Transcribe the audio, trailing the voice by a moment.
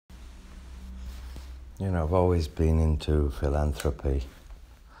I've always been into philanthropy,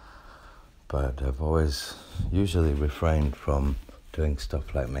 but I've always usually refrained from doing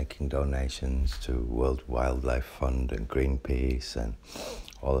stuff like making donations to World Wildlife Fund and Greenpeace and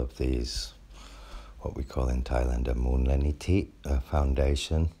all of these, what we call in Thailand a Moonleniti, a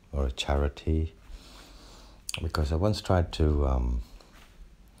foundation or a charity, because I once tried to,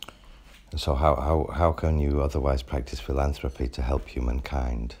 so how can you otherwise practice philanthropy to help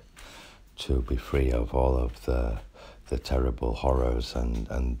humankind to be free of all of the terrible horrors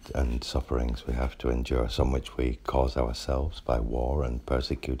and sufferings we have to endure, some which we cause ourselves by war and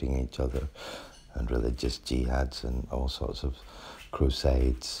persecuting each other and religious jihads and all sorts of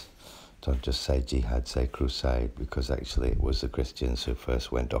crusades. Don't just say jihad, say crusade, because actually it was the Christians who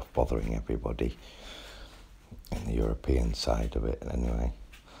first went off bothering everybody in the European side of it anyway.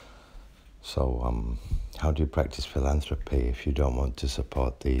 So how do you practice philanthropy if you don't want to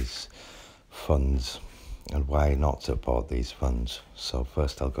support these funds? And why not support these funds? So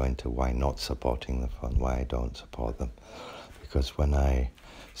first I'll go into why not supporting the fund, why I don't support them. Because when I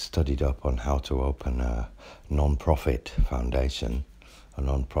studied up on how to open a non-profit foundation, a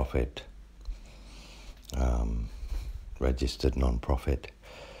non-profit, registered non-profit,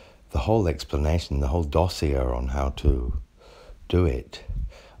 the whole explanation, the whole dossier on how to do it,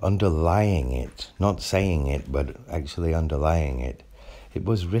 underlying it, not saying it, but actually underlying it, it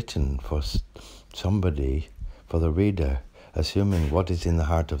was written for somebody, for the reader, assuming what is in the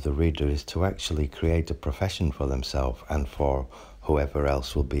heart of the reader is to actually create a profession for themselves and for whoever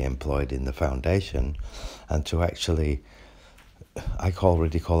else will be employed in the foundation, and to actually, I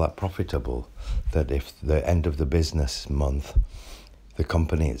already call that profitable, that if the end of the business month, the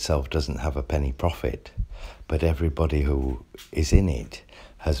company itself doesn't have a penny profit, but everybody who is in it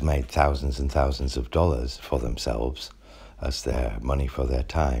has made thousands and thousands of dollars for themselves as their money for their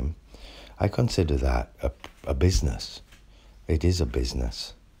time, I consider that a business. It is a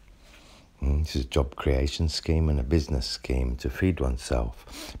business. This is a job creation scheme and a business scheme to feed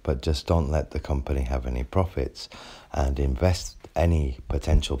oneself, but just don't let the company have any profits and invest any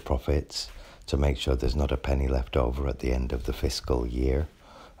potential profits to make sure there's not a penny left over at the end of the fiscal year,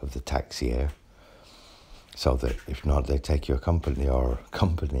 of the tax year, so that if not, they take your company,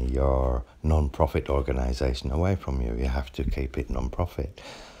 your non-profit organization away from you. You have to keep it non-profit.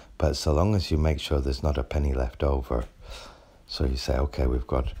 But so long as you make sure there's not a penny left over, so you say, okay, we've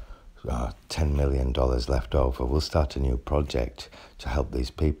got $10 million left over, we'll start a new project to help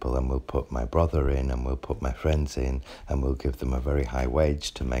these people, and we'll put my brother in, and we'll put my friends in, and we'll give them a very high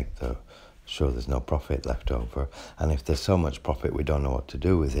wage to make sure there's no profit left over. And if there's so much profit we don't know what to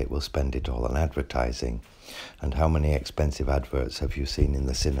do with it, we'll spend it all on advertising. And how many expensive adverts have you seen in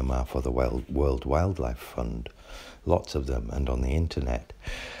the cinema for the World Wildlife Fund? Lots of them, and on the internet.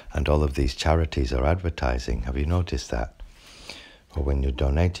 And all of these charities are advertising. Have you noticed that? Or when you're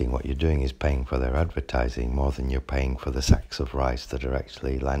donating, what you're doing is paying for their advertising more than you're paying for the sacks of rice that are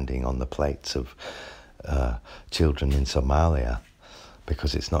actually landing on the plates of children in Somalia,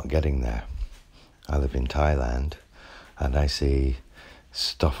 because it's not getting there. I live in Thailand, and I see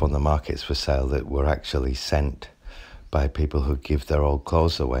stuff on the markets for sale that were actually sent by people who give their old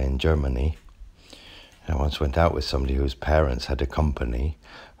clothes away in Germany. I once went out with somebody whose parents had a company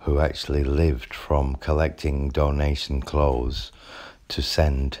who actually lived from collecting donation clothes to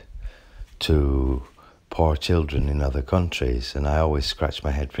send to poor children in other countries. And I always scratch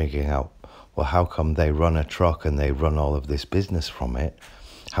my head figuring out, well, how come they run a truck and they run all of this business from it?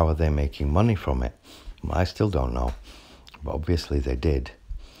 How are they making money from it? Well, I still don't know, but obviously they did.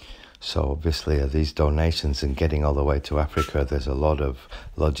 So obviously these donations and getting all the way to Africa, there's a lot of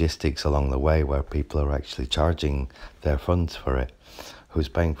logistics along the way where people are actually charging their funds for it. Who's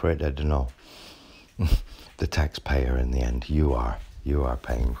paying for it? I don't know. The taxpayer in the end. You are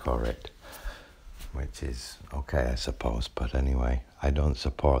paying for it, which is okay, I suppose. But anyway, I don't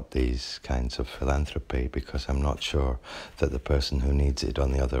support these kinds of philanthropy because I'm not sure that the person who needs it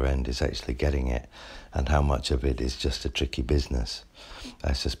on the other end is actually getting it, and how much of it is just a tricky business.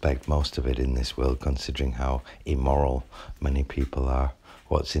 I suspect most of it in this world, considering how immoral many people are,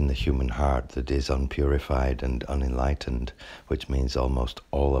 what's in the human heart that is unpurified and unenlightened, which means almost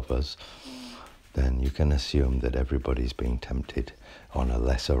all of us, then you can assume that everybody's being tempted on a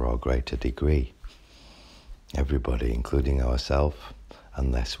lesser or greater degree. Everybody, including ourselves,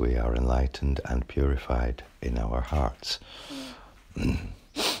 unless we are enlightened and purified in our hearts.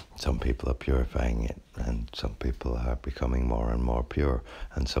 Some people are purifying it, and some people are becoming more and more pure,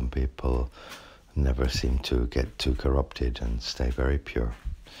 and some people never seem to get too corrupted and stay very pure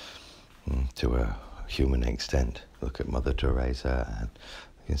to a human extent. Look at Mother Teresa, and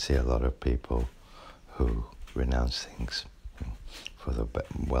you can see a lot of people who renounce things for the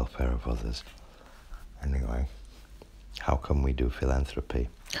welfare of others. Anyway, how can we do philanthropy?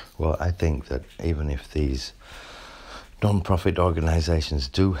 Well, I think that even if these non-profit organizations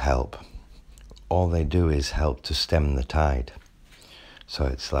do help, all they do is help to stem the tide. So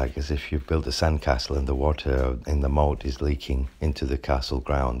it's like as if you've built a sandcastle and the water in the moat is leaking into the castle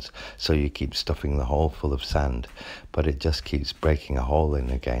grounds. So you keep stuffing the hole full of sand, but it just keeps breaking a hole in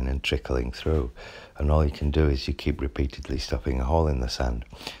again and trickling through. And all you can do is you keep repeatedly stuffing a hole in the sand,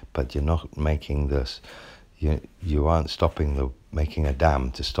 but you're not making this, you aren't stopping making a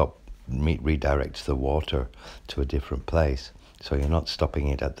dam to redirect the water to a different place. So you're not stopping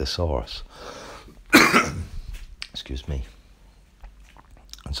it at the source. Excuse me.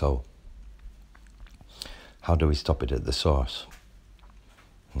 And so, how do we stop it at the source?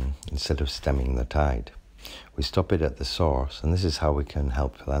 Instead of stemming the tide, we stop it at the source, and this is how we can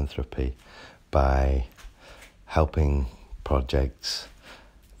help philanthropy, by helping projects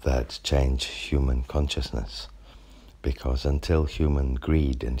that change human consciousness. Because until human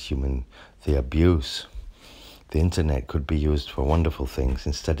greed and the abuse, the internet could be used for wonderful things.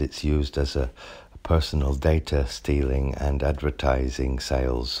 Instead, it's used as a personal data stealing and advertising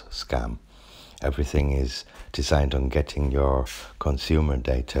sales scam. Everything is designed on getting your consumer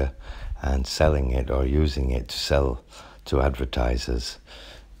data and selling it or using it to sell to advertisers.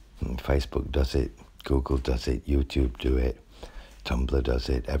 Facebook does it, Google does it, YouTube do it, Tumblr does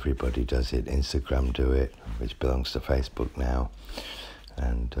it, everybody does it, Instagram do it, which belongs to Facebook now.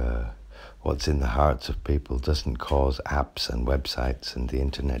 And what's in the hearts of people doesn't cause apps and websites and the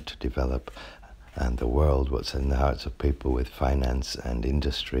internet to develop. And the world, what's in the hearts of people with finance and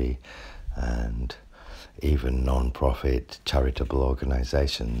industry and even non-profit charitable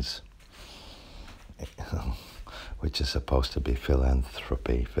organizations, which are supposed to be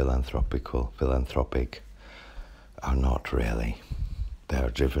philanthropic, are not really. They are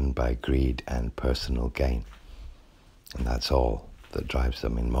driven by greed and personal gain. And that's all that drives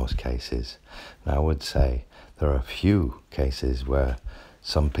them in most cases. Now, I would say there are a few cases where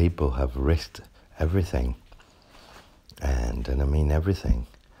some people have risked everything, and I mean everything,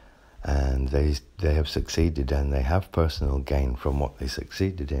 and they have succeeded, and they have personal gain from what they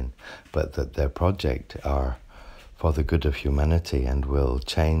succeeded in, but that their project are for the good of humanity and will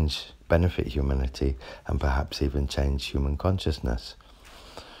benefit humanity, and perhaps even change human consciousness.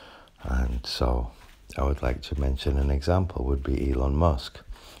 And so I would like to mention an example would be Elon Musk,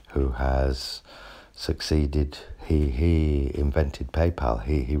 who has succeeded. He invented PayPal.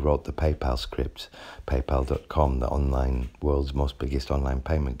 He wrote the PayPal script, PayPal.com, the world's most biggest online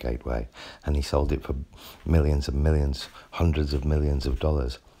payment gateway, and he sold it for millions and millions, hundreds of millions of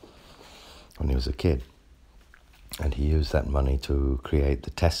dollars when he was a kid. And he used that money to create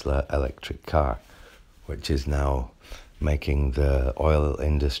the Tesla electric car, which is now making the oil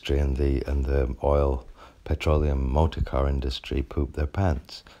industry and the oil petroleum motor car industry poop their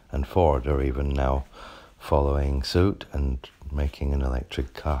pants. And Ford are even now following suit and making an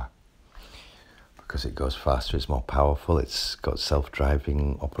electric car because it goes faster, it's more powerful, it's got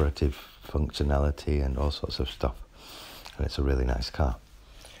self-driving operative functionality and all sorts of stuff, and it's a really nice car.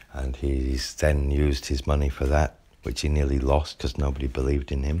 And he's then used his money for that, which he nearly lost because nobody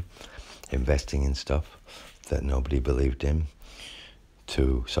believed in him, investing in stuff that nobody believed in.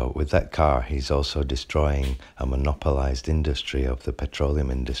 So with that car, he's also destroying a monopolized industry of the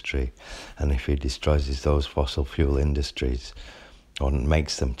petroleum industry. And if he destroys those fossil fuel industries, or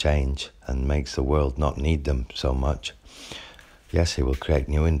makes them change and makes the world not need them so much, yes, he will create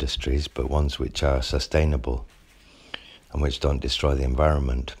new industries, but ones which are sustainable and which don't destroy the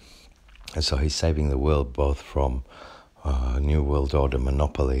environment. And so he's saving the world both from a New World Order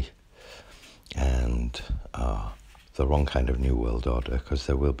monopoly and the wrong kind of New World Order, because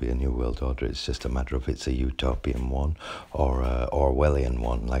there will be a New World Order. It's just a matter of it's a utopian one or a Orwellian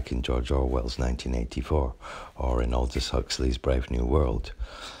one, like in George Orwell's 1984, or in Aldous Huxley's Brave New World,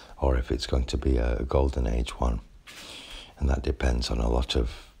 or if it's going to be a Golden Age one. And that depends on a lot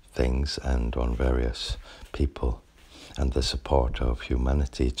of things and on various people and the support of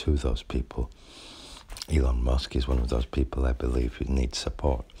humanity to those people. Elon Musk is one of those people, I believe, who needs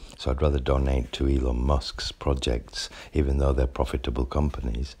support. So I'd rather donate to Elon Musk's projects, even though they're profitable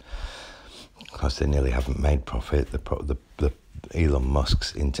companies, because they nearly haven't made profit. Elon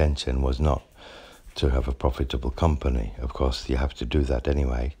Musk's intention was not to have a profitable company. Of course, you have to do that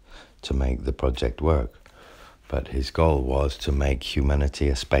anyway to make the project work. But his goal was to make humanity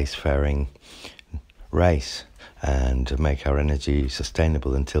a spacefaring race and to make our energy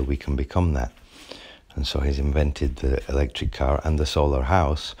sustainable until we can become that. And so he's invented the electric car and the solar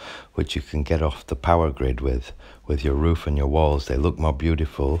house, which you can get off the power grid with your roof and your walls. They look more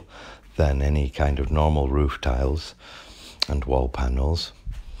beautiful than any kind of normal roof tiles and wall panels.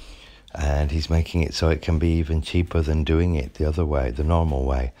 And he's making it so it can be even cheaper than doing it the other way, the normal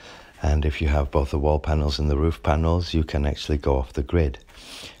way. And if you have both the wall panels and the roof panels, you can actually go off the grid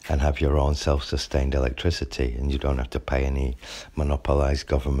and have your own self-sustained electricity, and you don't have to pay any monopolized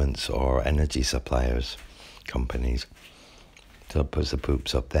governments or energy suppliers, companies. So it puts the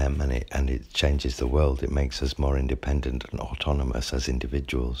poops up them, and it changes the world. It makes us more independent and autonomous as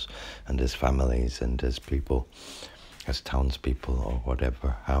individuals and as families and as people, as townspeople or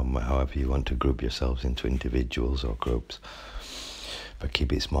whatever, however you want to group yourselves into individuals or groups. But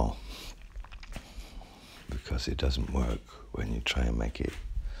keep it small, because it doesn't work when you try and make it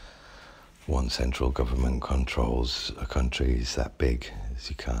one central government controls a country is that big, as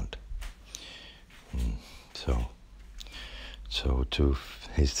you can't. So to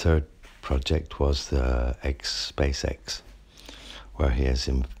his third project was the SpaceX, where he has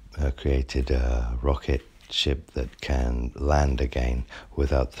created a rocket ship that can land again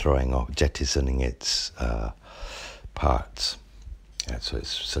without throwing off, jettisoning its parts. So it's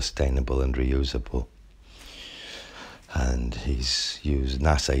sustainable and reusable. And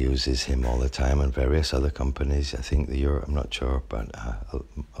NASA uses him all the time, and various other companies. I think I'm not sure, but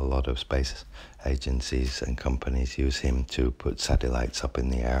a lot of space agencies and companies use him to put satellites up in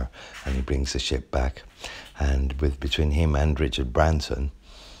the air, and he brings the ship back. And between him and Richard Branson,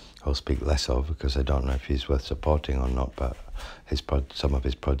 I'll speak less of because I don't know if he's worth supporting or not, but some of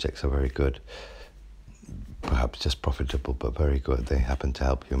his projects are very good. Perhaps just profitable, but very good. They happen to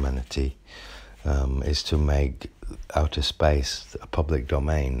help humanity. Is to make outer space a public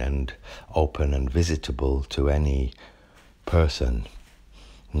domain and open and visitable to any person,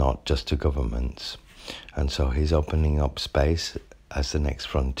 not just to governments. And so he's opening up space as the next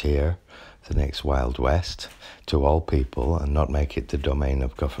frontier, the next Wild West, to all people and not make it the domain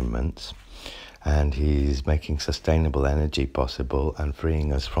of governments. And he's making sustainable energy possible and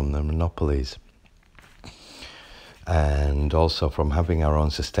freeing us from the monopolies. And also from having our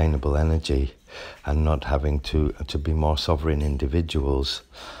own sustainable energy and not having to be more sovereign individuals,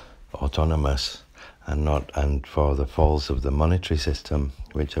 autonomous, and for the falls of the monetary system,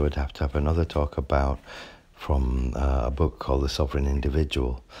 which I would have to have another talk about, from a book called The Sovereign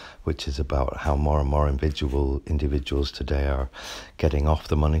Individual, which is about how more and more individuals today are getting off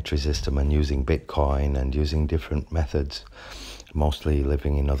the monetary system and using Bitcoin and using different methods, mostly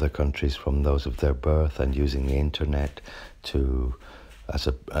living in other countries from those of their birth, and using the internet to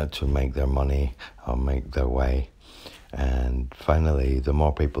make their money or make their way. And finally, the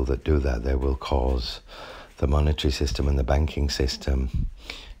more people that do that, they will cause the monetary system and the banking system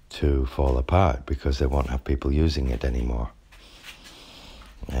to fall apart, because they won't have people using it anymore.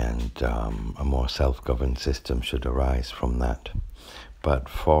 And a more self-governed system should arise from that. But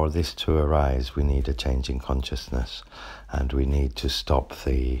for this to arise, we need a change in consciousness, and we need to stop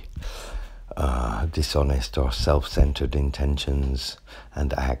the dishonest or self-centered intentions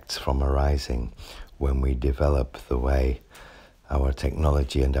and acts from arising when we develop the way our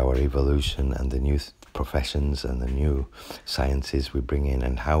technology and our evolution and the new professions and the new sciences we bring in,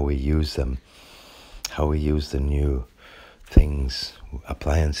 and how we use them, how we use the new things,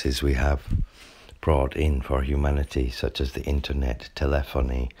 appliances we have brought in for humanity, such as the internet,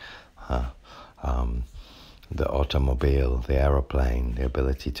 telephony, the automobile, the aeroplane, the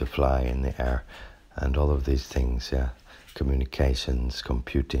ability to fly in the air, and all of these things, communications,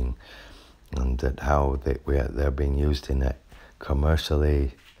 computing, and that how they're being used in it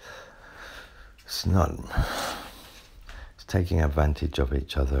commercially. It's taking advantage of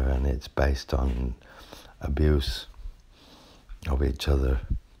each other, and it's based on abuse of each other.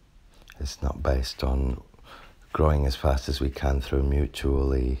 It's not based on growing as fast as we can through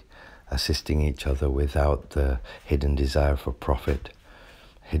mutually assisting each other without the hidden desire for profit,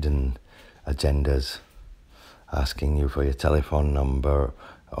 hidden agendas, asking you for your telephone number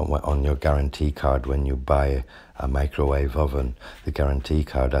on your guarantee card when you buy a microwave oven. The guarantee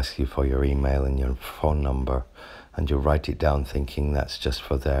card asks you for your email and your phone number, and you write it down thinking that's just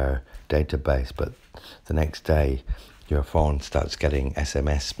for their database, but the next day your phone starts getting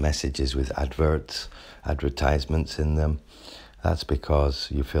SMS messages with advertisements in them. That's because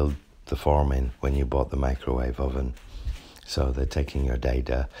you filled the form in when you bought the microwave oven. So they're taking your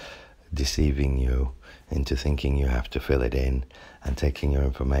data, deceiving you into thinking you have to fill it in, and taking your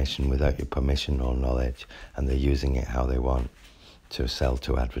information without your permission or knowledge, and they're using it how they want to sell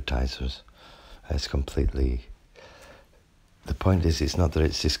to advertisers. It's completely... The point is, it's not that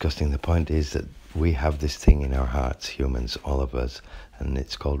it's disgusting. The point is that we have this thing in our hearts, humans, all of us, and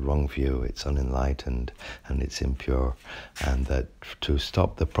it's called wrong view. It's unenlightened and it's impure. And that to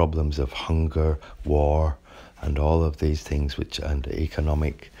stop the problems of hunger, war, and all of these things, and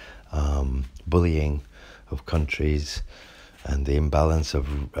economic bullying of countries, and the imbalance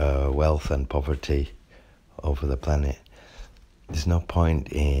of wealth and poverty over the planet, there's no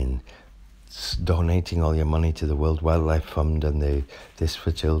point in donating all your money to the World Wildlife Fund and this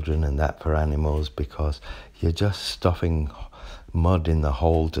for children and that for animals, because you're just stuffing mud in the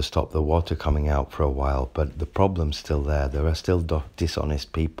hole to stop the water coming out for a while. But the problem's still there. There are still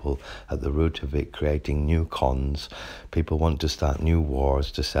dishonest people at the root of it, creating new cons. People want to start new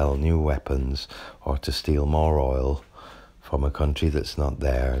wars, to sell new weapons, or to steal more oil from a country that's not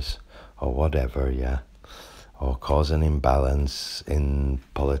theirs, or whatever, yeah. Or cause an imbalance in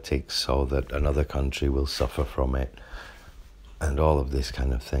politics so that another country will suffer from it. And all of this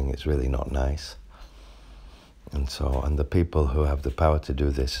kind of thing. It's really not nice. And the people who have the power to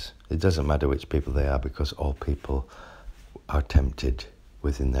do this, it doesn't matter which people they are, because all people are tempted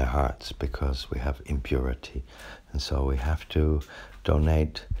within their hearts because we have impurity. And so we have to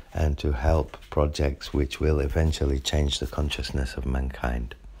donate and to help projects which will eventually change the consciousness of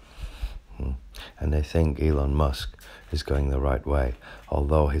mankind. And I think Elon Musk is going the right way,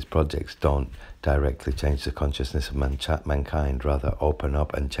 although his projects don't directly change the consciousness of mankind, rather open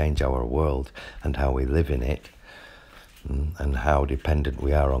up and change our world and how we live in it, and how dependent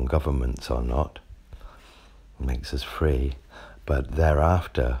we are on governments or not. It makes us free, but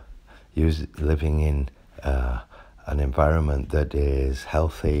thereafter, living in an environment that is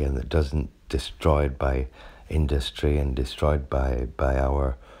healthy and that doesn't destroyed by industry and destroyed by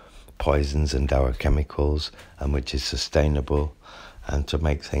our poisons and our chemicals, and which is sustainable, and to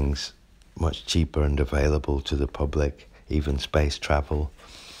make things much cheaper and available to the public, even space travel,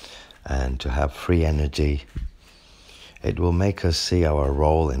 and to have free energy. It will make us see our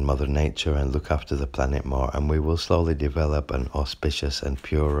role in Mother Nature and look after the planet more, and we will slowly develop an auspicious and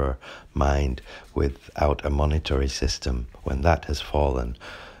purer mind without a monetary system. When that has fallen,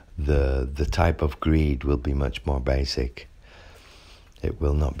 the type of greed will be much more basic. It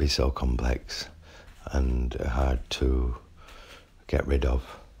will not be so complex and hard to get rid of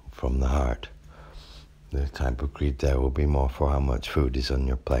from the heart. The type of greed there will be more for how much food is on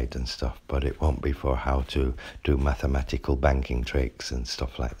your plate and stuff, but it won't be for how to do mathematical banking tricks and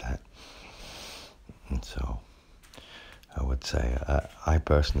stuff like that. And so I would say, I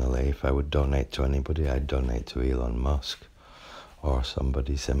personally, if I would donate to anybody, I'd donate to Elon Musk or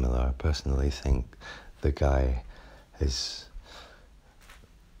somebody similar. I personally think the guy is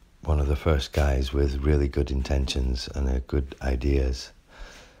one of the first guys with really good intentions and good ideas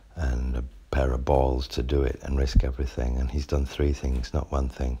and a pair of balls to do it and risk everything. And he's done 3 things, not 1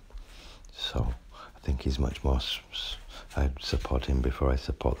 thing. So I think he's much more... I'd support him before I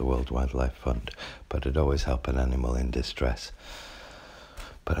support the World Wildlife Fund, but I'd always help an animal in distress.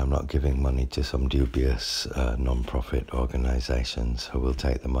 But I'm not giving money to some dubious non-profit organisations who will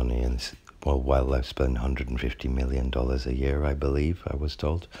take the money and... Well, wildlife spend $150 million a year, I believe, I was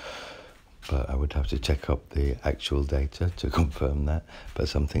told. But I would have to check up the actual data to confirm that. But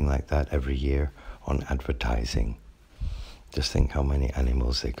something like that every year on advertising. Just think how many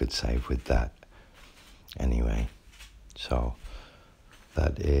animals they could save with that. Anyway, so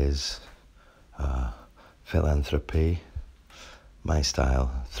that is philanthropy, my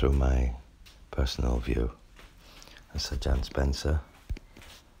style through my personal view. That's Sir Jan Spencer.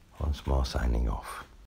 Once more signing off.